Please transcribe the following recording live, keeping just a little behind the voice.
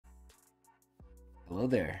Hello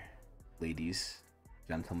there, ladies,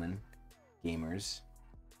 gentlemen, gamers.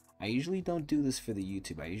 I usually don't do this for the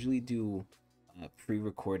YouTube. I usually do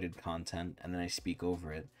pre-recorded content and then I speak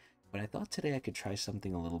over it. But I thought today I could try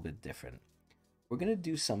something a little bit different. We're going to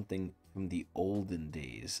do something from the olden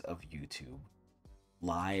days of YouTube.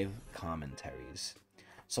 Live commentaries.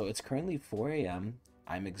 So it's currently 4 a.m.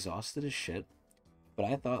 I'm exhausted as shit. But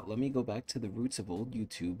I thought, let me go back to the roots of old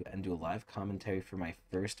YouTube and do a live commentary for my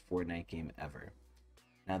first Fortnite game ever.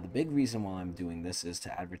 Now, the big reason why I'm doing this is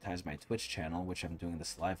to advertise my Twitch channel, which I'm doing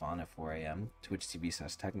this live on at 4 a.m., Twitch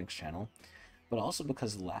TV/Tecnics channel, but also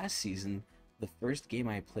because last season, the first game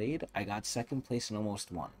I played, I got second place and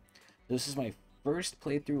almost won. This is my first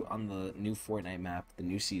playthrough on the new Fortnite map, the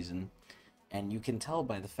new season, and you can tell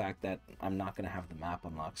by the fact that I'm not going to have the map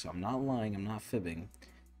unlocked, so I'm not lying, I'm not fibbing.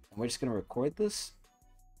 And we're just going to record this.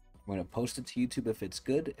 We're going to post it to YouTube if it's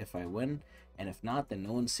good, if I win, and if not, then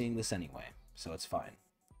no one's seeing this anyway, so it's fine.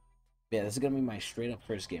 Yeah, this is going to be my straight up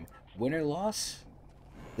first game. Win or loss,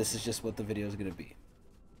 this is just what the video is going to be.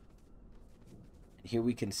 And here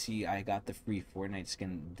we can see I got the free Fortnite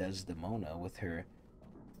skin Desdemona with her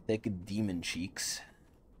thick demon cheeks.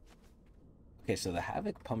 Okay, so the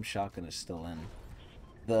Havoc pump shotgun is still in.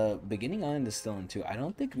 The beginning island is still in too. I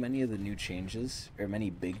don't think many of the new changes, or many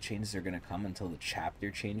big changes, are going to come until the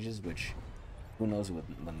chapter changes, which who knows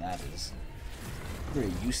when that is.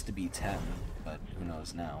 It used to be 10, but who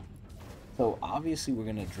knows now. So obviously we're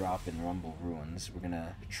going to drop in Rumble Ruins. We're going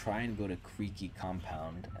to try and go to Creaky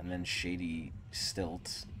Compound and then Shady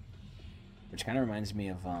Stilt, which kind of reminds me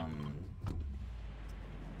of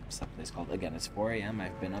what's that place called? Again, it's 4 a.m.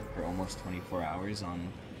 I've been up for almost 24 hours on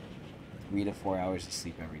 3 to 4 hours of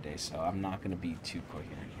sleep every day, so I'm not going to be too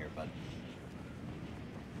coherent here, but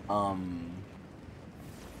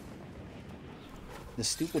the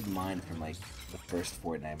stupid mine from like the first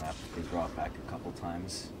Fortnite map that they brought back a couple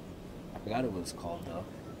times. I forgot what it was called though.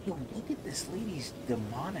 Yo, look at this lady's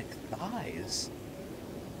demonic thighs.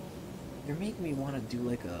 They're making me want to do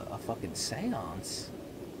like a fucking seance.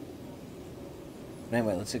 But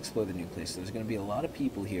anyway, let's explore the new place. There's going to be a lot of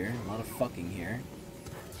people here, a lot of fucking here.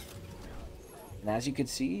 And as you can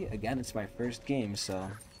see, again, it's my first game,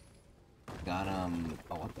 so got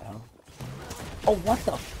oh, what the hell? Oh, what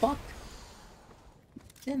the fuck?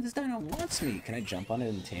 Damn, this dino wants me. Can I jump on it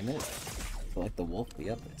and tame it? Like the wolf?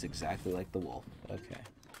 Yep, it's exactly like the wolf. Okay.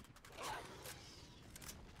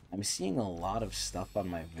 I'm seeing a lot of stuff on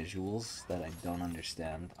my visuals that I don't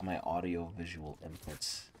understand, on my audio-visual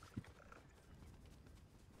inputs.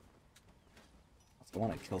 I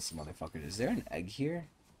want to kill some motherfuckers. Is there an egg here?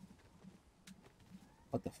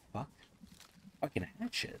 What the fuck? Fucking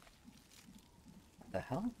hatch it. What the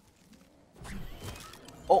hell?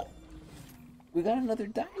 Oh! We got another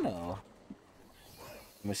dino!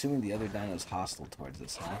 I'm assuming the other dino is hostile towards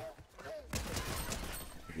us, huh?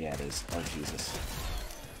 Yeah, it is. Oh, Jesus.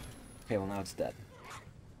 Okay, well now it's dead.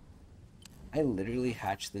 I literally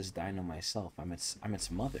hatched this dino myself. I'm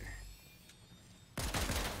its mother.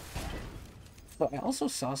 But I also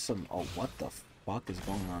saw some... Oh, what the fuck is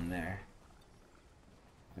going on there?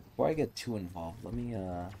 Before I get too involved, let me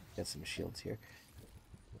get some shields here.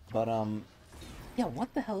 But yeah,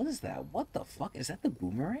 what the hell is that? What the fuck? Is that the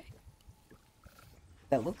boomerang?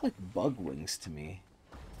 That looked like bug wings to me.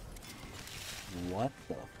 What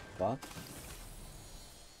the fuck?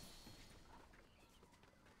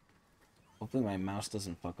 Hopefully my mouse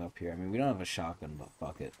doesn't fuck up here. I mean, we don't have a shotgun, but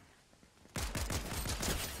fuck it.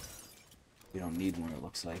 We don't need one, it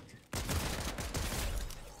looks like.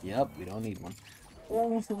 Yep, we don't need one.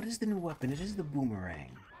 Oh, so it is the new weapon. It is the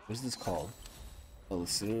boomerang. What is this called? Oh,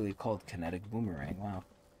 it's literally called kinetic boomerang. Wow.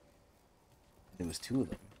 There was 2 of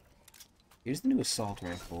them. Here's the new assault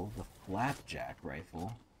rifle, the flapjack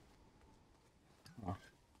rifle. Huh.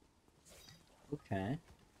 Okay.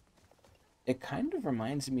 It kind of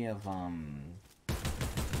reminds me of, oh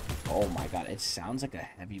my god, it sounds like a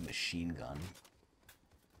heavy machine gun.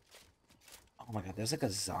 Oh my god, there's like a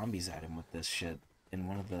zombies item with this shit in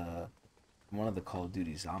one of the Call of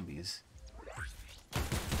Duty zombies.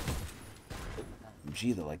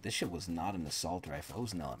 LMG though, like this shit was not an assault rifle, it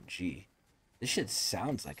was an LMG. This shit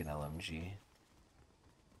sounds like an LMG.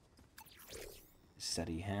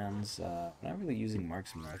 Steady hands. I'm not really using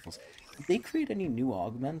marksman rifles. Did they create any new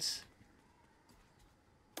augments?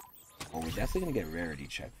 Oh, we're definitely gonna get rarity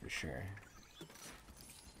check for sure.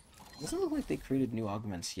 Doesn't look like they created new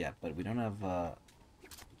augments yet, but we don't have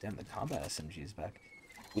damn, the combat SMG is back.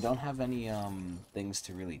 We don't have any things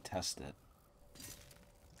to really test it.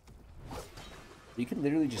 You can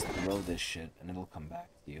literally just throw this shit and it'll come back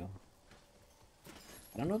to you.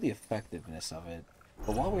 I don't know the effectiveness of it.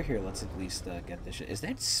 But while we're here, let's at least get this shit. Is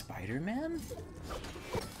that Spider-Man?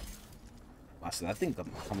 Wow, so that thing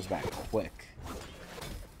comes back quick.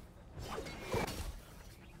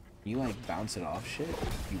 You, like, bounce it off shit?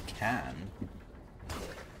 You can.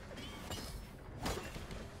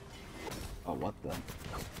 Oh, what the?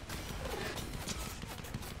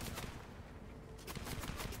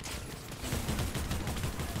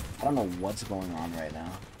 I don't know what's going on right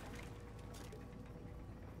now.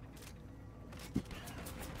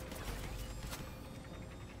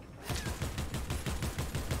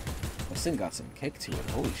 This thing got some kick to it.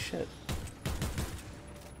 Holy shit.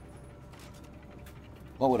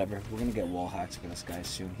 Well, whatever. We're gonna get wall hacks for this guy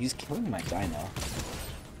soon. He's killing my dino.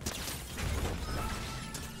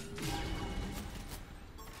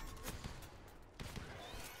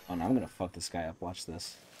 Oh, no, I'm gonna fuck this guy up. Watch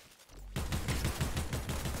this.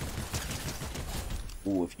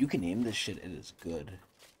 Ooh, if you can aim this shit, it is good.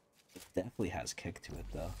 It definitely has kick to it,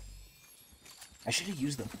 though. I should have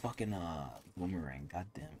used the fucking, boomerang. God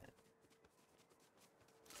damn it.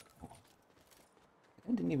 Oh.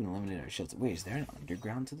 I didn't even eliminate our shields. Wait, is there an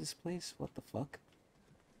underground to this place? What the fuck?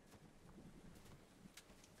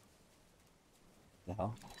 The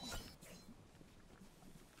hell?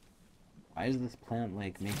 Why is this plant,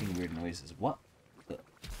 like, making weird noises? What the...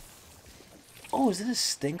 Oh, is it a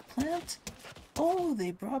stink plant? Oh,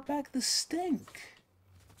 they brought back the stink.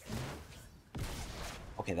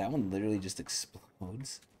 Okay, that one literally just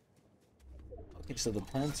explodes. Okay, so the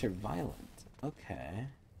plants are violent. Okay.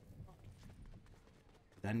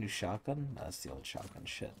 That new shotgun? No, that's the old shotgun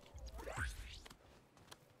shit.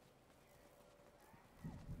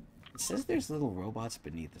 It says there's little robots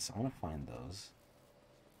beneath us. I want to find those.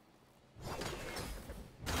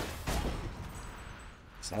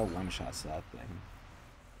 So that one-shots that thing.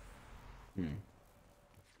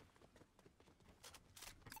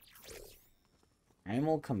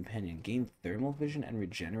 Animal companion. Gain thermal vision and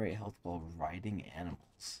regenerate health while riding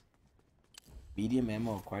animals. Medium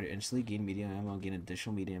ammo acquired instantly. Gain medium ammo. Gain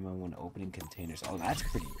additional medium ammo when opening containers. Oh, that's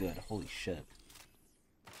pretty good. Holy shit.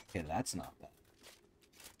 Okay, that's not bad.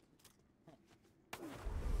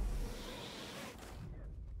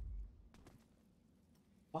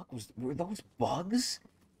 Fuck, were those bugs?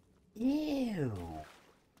 Ew.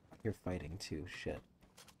 You're fighting too. Shit.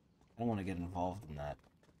 I don't want to get involved in that.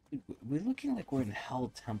 Dude, we're looking like we're in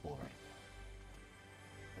Hell Temple right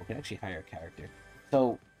now. We can actually hire a character.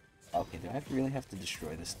 So, okay, do I really have to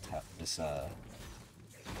destroy this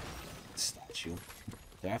statue?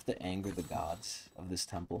 Do I have to anger the gods of this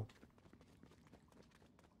temple?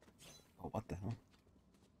 Oh, what the hell?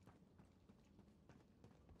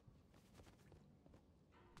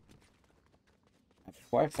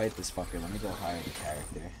 Before I fight this fucker, let me go hire the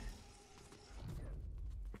character.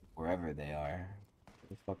 Wherever they are. Where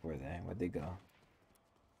the fuck were they? Where'd they go?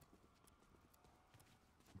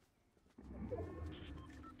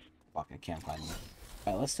 Fuck, I can't find them.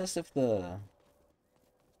 Alright, let's test if the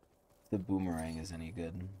boomerang is any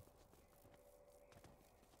good.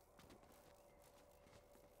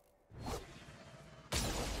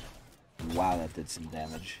 Wow, that did some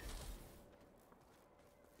damage.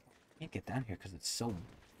 I can't get down here because it's so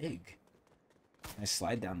big. Can I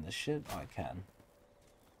slide down this shit? Oh, I can.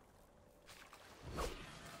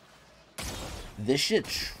 This shit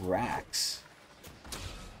tracks.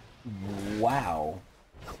 Wow.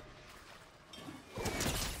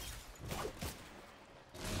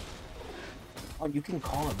 Oh, you can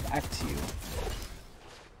call it back to you.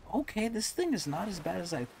 Okay, this thing is not as bad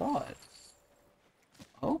as I thought.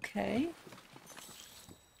 Okay.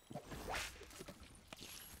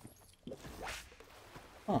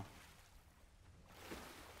 Huh.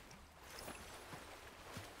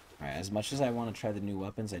 Alright, as much as I want to try the new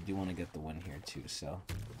weapons, I do want to get the win here too, so...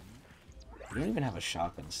 We don't even have a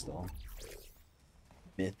shotgun still.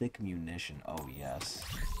 Mythic munition. Oh, yes.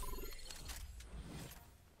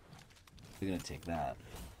 We're gonna take that.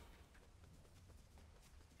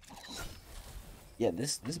 Yeah,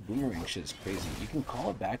 this boomerang shit is crazy. You can call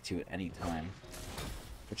it back to you at any time,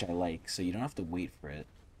 which I like, so you don't have to wait for it.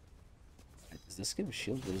 Does this give a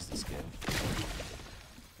shield? What does this give?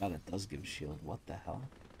 God, it does give a shield. What the hell?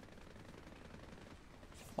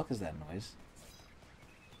 What the fuck is that noise?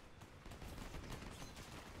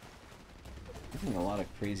 I'm getting a lot of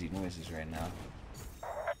crazy noises right now.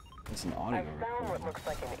 It's an audio recording. I found what looks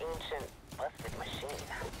like an ancient, busted machine.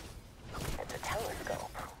 It's a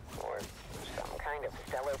telescope, or some kind of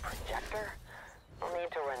stellar projector. I'll need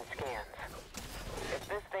to run scans. If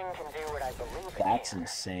this thing can do what I believe it can, that's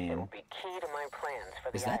insane. It'll be key to my plans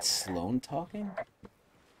for the Is that Sloan talking?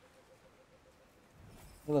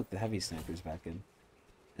 Oh, look, the heavy sniper's back in.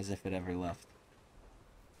 As if it ever left.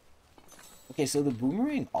 Okay, so the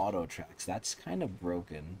boomerang auto tracks, that's kind of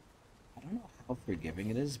broken. I don't know how forgiving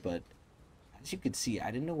it is, but as you could see,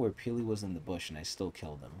 I didn't know where Peely was in the bush, and I still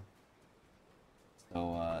killed him.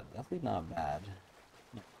 So, definitely not bad.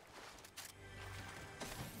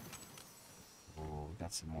 Oh,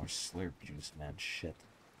 got some more slurp juice, man. Shit.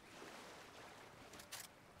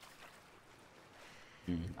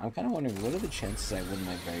 I'm kind of wondering, what are the chances I win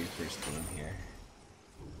my very first game here?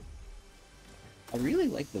 I really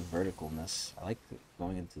like the verticalness. I like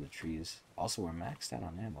going into the trees. Also, we're maxed out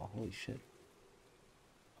on ammo. Holy shit.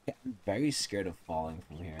 Okay, I'm very scared of falling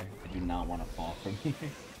from here. I do not want to fall from here.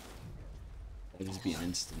 That would just be an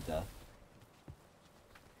instant death.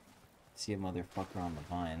 See a motherfucker on the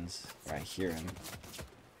vines. Or I hear him.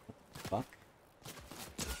 What the fuck?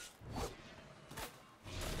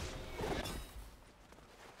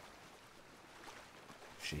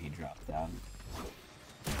 Shit, he dropped down.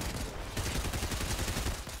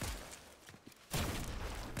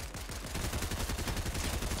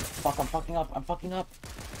 Fuck, I'm fucking up. I'm fucking up.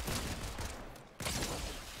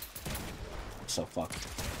 I'm so fucked.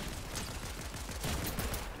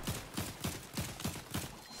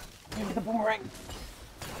 Give me the boomerang.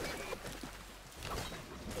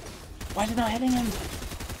 Why is it not hitting him?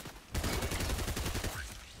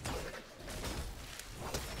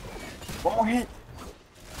 One more hit.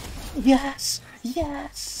 Yes!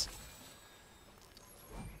 Yes!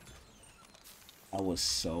 That was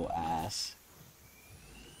so ass.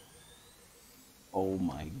 Oh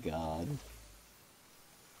my god.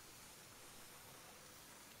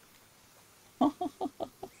 That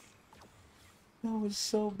was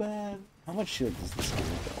so bad. How much shield does this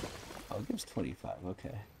give? Oh, it gives 25.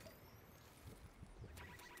 Okay.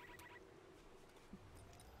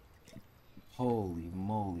 Holy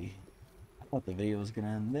moly. I thought the video was gonna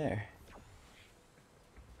end there.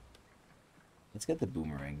 Let's get the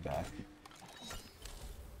boomerang back.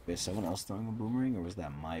 Wait, is someone else throwing a boomerang, or was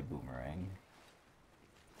that my boomerang?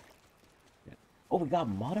 Yeah. Oh, we got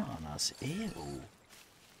mud on us. Ew.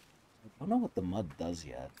 I don't know what the mud does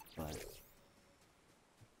yet, but...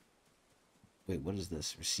 Wait, what is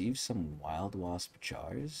this? Receive some wild wasp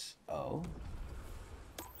jars? Oh.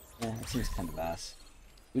 Yeah, that seems kind of ass.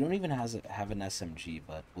 We don't even have an SMG,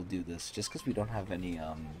 but we'll do this just because we don't have any,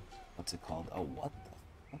 what's it called? Oh, what the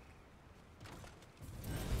fuck?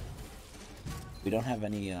 We don't have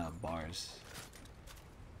any, bars.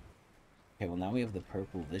 Okay, well now we have the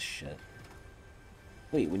purple this shit.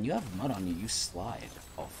 Wait, when you have mud on you, you slide.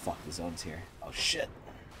 Oh, fuck, the zone's here. Oh, shit.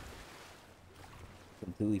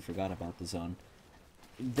 Completely forgot about the zone.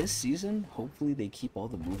 This season, hopefully they keep all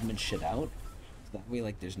the movement shit out. That way,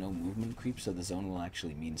 like, there's no movement creep, so the zone will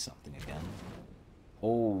actually mean something again.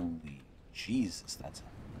 Holy Jesus, that's...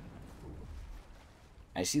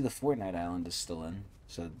 I see the Fortnite island is still in,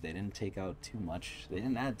 so they didn't take out too much. They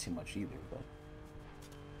didn't add too much either, but...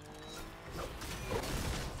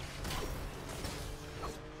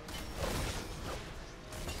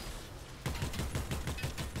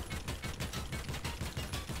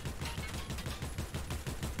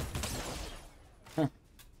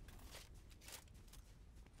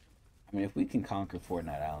 I mean, if we can conquer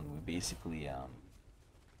Fortnite Island, we basically,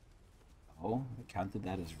 oh, I counted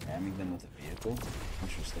that as ramming them with a vehicle?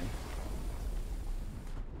 Interesting.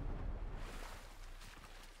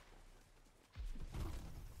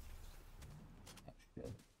 Oh,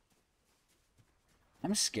 shit.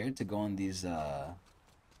 I'm scared to go on these, gotta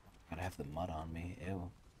have the mud on me,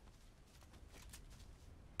 ew.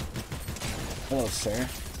 Hello, sir.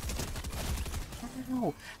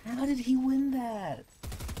 How? How did he win that?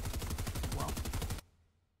 Well,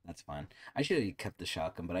 that's fine. I should have kept the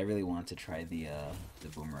shotgun, but I really want to try the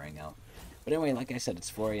boomerang out. But anyway, like I said, it's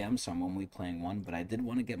 4 a.m., so I'm only playing one, but I did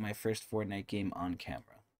want to get my first Fortnite game on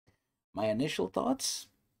camera. My initial thoughts?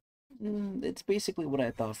 It's basically what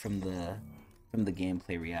I thought from the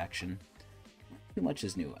gameplay reaction. Too much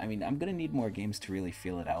is new. I mean, I'm gonna need more games to really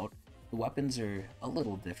feel it out. The weapons are a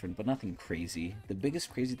little different, but nothing crazy. The biggest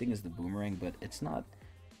crazy thing is the boomerang, but it's not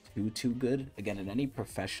too good. Again, in any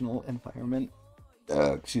professional environment,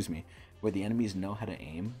 excuse me, where the enemies know how to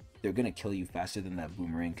aim, they're gonna kill you faster than that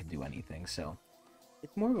boomerang can do anything. So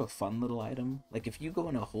it's more of a fun little item. Like if you go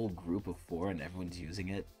in a whole group of 4 and everyone's using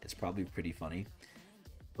it, it's probably pretty funny.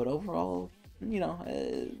 But overall, you know,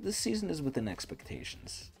 this season is within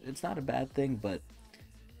expectations. It's not a bad thing, but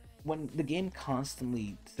when the game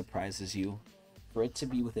constantly surprises you, for it to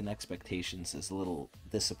be within expectations is a little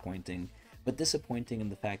disappointing. But disappointing in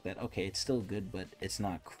the fact that, okay, it's still good, but it's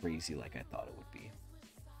not crazy like I thought it would be.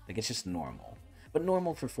 Like, it's just normal. But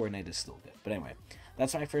normal for Fortnite is still good. But anyway,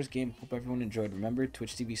 that's my first game. Hope everyone enjoyed. Remember,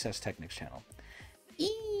 Twitch TV/Tecnics channel.